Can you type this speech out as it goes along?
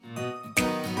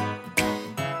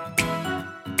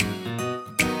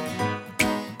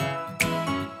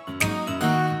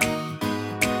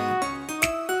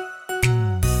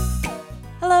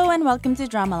everyone. Welcome to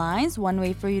Drama Lines, one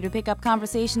way for you to pick up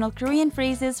conversational Korean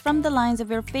phrases from the lines of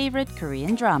your favorite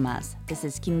Korean dramas. This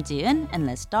is Kim Ji-eun, and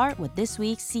let's start with this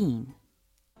week's scene.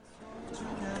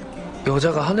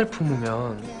 여자가 하늘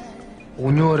품으면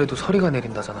 5, 6월에도 서리가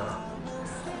내린다잖아.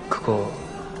 그거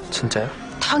진짜야?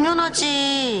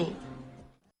 당연하지.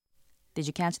 Did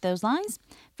you catch those lines?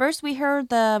 First, we heard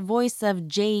the voice of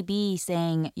JB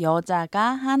saying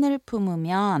여자가 하늘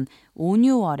품으면 5,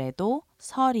 6월에도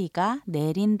서리가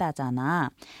내린다잖아.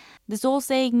 This old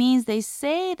saying means they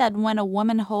say that when a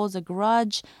woman holds a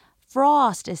grudge,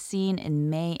 frost is seen in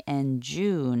May and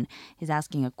June. He's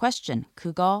asking a question.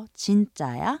 그거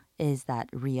진짜야? Is that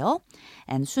real?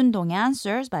 And Sundong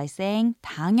answers by saying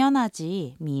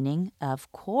당연하지, meaning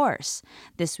of course.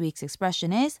 This week's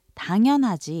expression is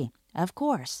당연하지, of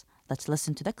course. Let's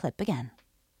listen to the clip again.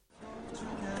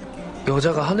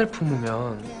 여자가 하늘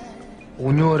품으면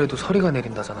 5, 6월에도 서리가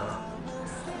내린다잖아.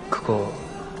 그거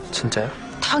진짜야?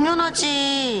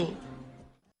 당연하지.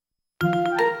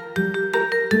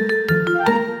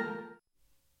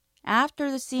 After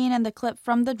the scene and the clip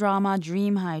from the drama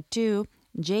Dream High 2,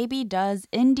 JB does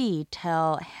indeed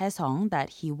tell Haesung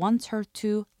that he wants her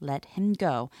to let him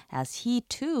go, as he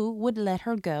too would let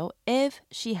her go if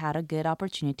she had a good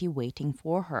opportunity waiting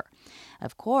for her.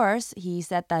 Of course, he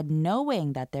said that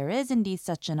knowing that there is indeed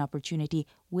such an opportunity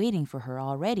waiting for her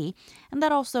already, and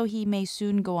that also he may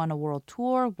soon go on a world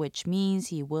tour, which means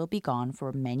he will be gone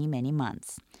for many, many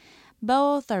months.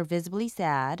 Both are visibly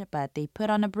sad, but they put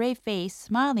on a brave face,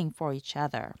 smiling for each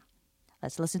other.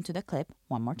 Let's listen to the clip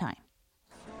one more time.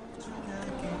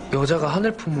 여자가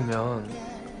하늘 품으면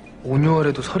 5,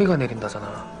 6월에도 서리가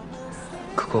내린다잖아.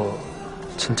 그거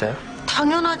진짜야?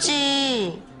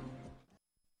 당연하지.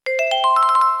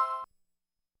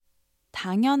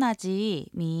 당연하지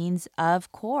means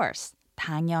of course.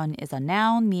 당연 is a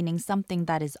noun meaning something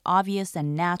that is obvious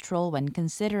and natural when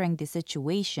considering the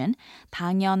situation.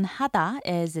 당연하다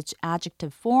is its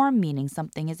adjective form meaning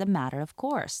something is a matter of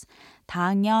course.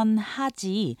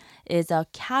 당연하지 is a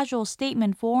casual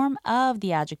statement form of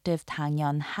the adjective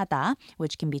당연하다,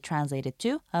 which can be translated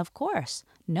to of course,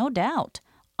 no doubt,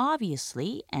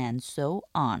 obviously, and so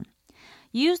on.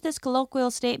 Use this colloquial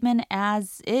statement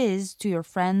as is to your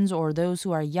friends or those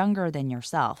who are younger than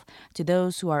yourself. To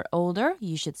those who are older,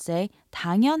 you should say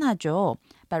당연하죠.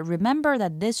 But remember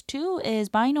that this too is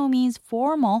by no means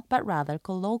formal but rather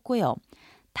colloquial.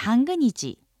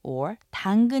 당근이지 or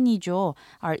당근이죠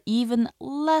are even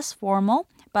less formal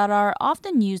but are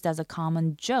often used as a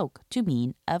common joke to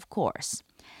mean of course.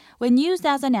 When used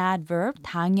as an adverb,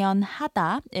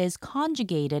 당연하다 is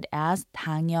conjugated as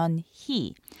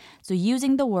당연히. So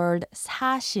using the word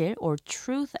사실 or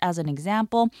truth as an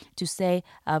example to say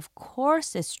of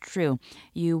course it's true,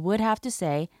 you would have to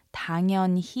say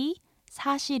당연히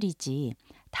사실이지.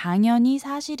 당연히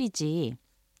사실이지.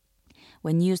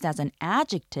 When used as an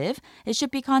adjective, it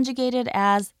should be conjugated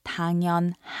as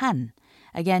당연한.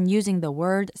 Again, using the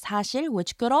word 사실,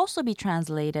 which could also be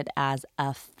translated as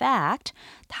a fact,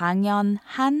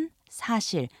 당연한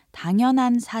사실,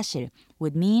 당연한 사실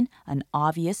would mean an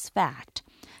obvious fact.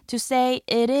 To say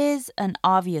it is an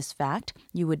obvious fact,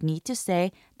 you would need to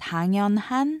say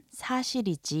당연한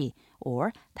사실이지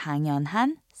or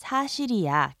당연한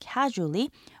사실이야 casually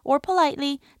or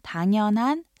politely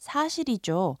당연한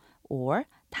사실이죠 or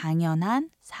당연한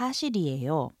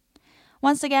사실이에요.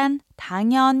 Once again,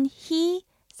 당연히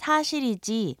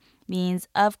사실이지 means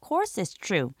of course it's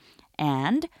true.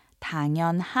 And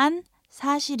당연한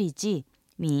사실이지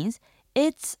means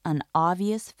it's an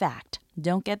obvious fact.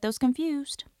 Don't get those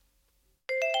confused.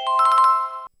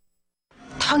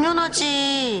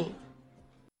 당연하지.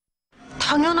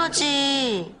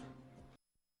 당연하지.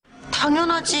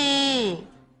 당연하지.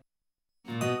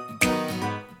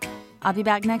 I'll be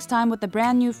back next time with a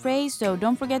brand new phrase, so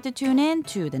don't forget to tune in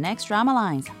to the next Drama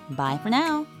Lines. Bye for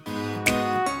now.